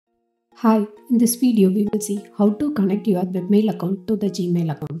Hi, in this video we will see how to connect your Webmail account to the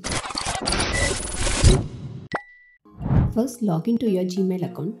Gmail account. First log into your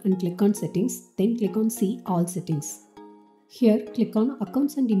Gmail account and click on settings, then click on see all settings. Here click on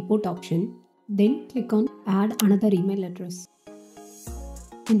accounts and import option, then click on add another email address.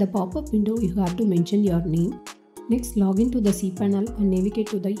 In the pop-up window you have to mention your name. Next log into the cPanel and navigate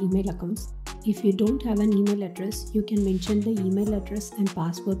to the email accounts. If you don't have an email address, you can mention the email address and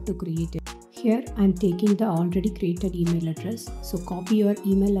password to create it. Here I am taking the already created email address, so copy your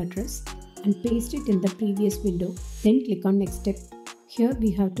email address and paste it in the previous window, then click on next step. Here we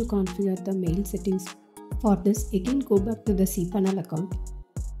have to configure the mail settings. For this, again go back to the cPanel account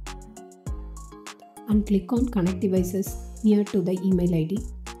and click on connect devices near to the email ID.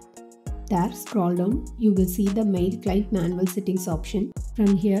 There scroll down, you will see the mail client manual settings option.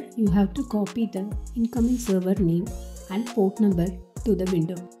 From here you have to copy the incoming server name and port number to the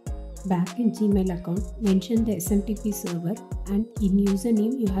window. Back in Gmail account, mention the SMTP server, and in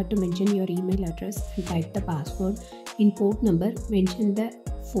username you have to mention your email address and type the password. In port number, mention the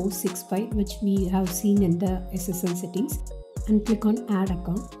 465 which we have seen in the SSL settings, and click on add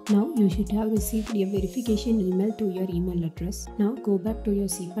account. Now you should have received a verification email to your email address. Now go back to your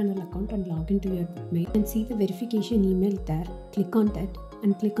cPanel account and log into your mail and see the verification email there. Click on that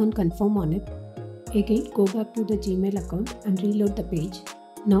and click on confirm on it. Again go back to the Gmail account and reload the page.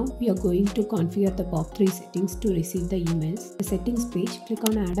 Now we are going to configure the POP3 settings to receive the emails. The settings page, click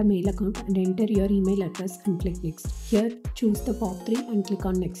on add a mail account and enter your email address and click next. Here choose the POP3 and click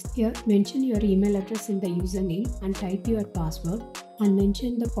on next. Here mention your email address in the username and type your password, and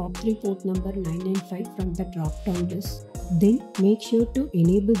mention the POP3 port number 995 from the drop down list. Then make sure to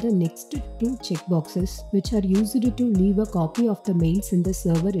enable the next two checkboxes which are used to leave a copy of the mails in the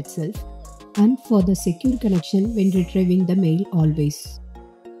server itself and for the secure connection when retrieving the mail always.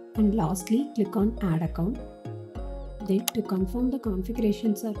 And lastly, click on add account. Then to confirm the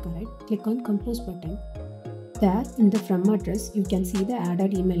configurations are correct, click on compose button. There in the from address you can see the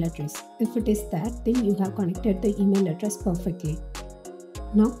added email address. If it is that, then you have connected the email address perfectly.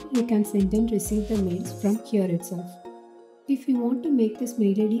 Now you can send and receive the mails from here itself. If you want to make this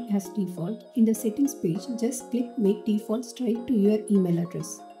mail ID as default, in the settings page just click make default straight to your email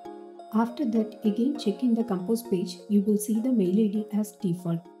address. After that, again check in the compose page, you will see the mail ID as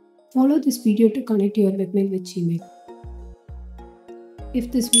default. Follow this video to connect your webmail with Gmail.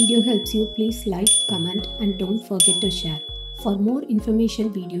 If this video helps you, please like, comment and don't forget to share. For more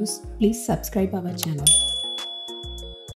information videos, please subscribe our channel.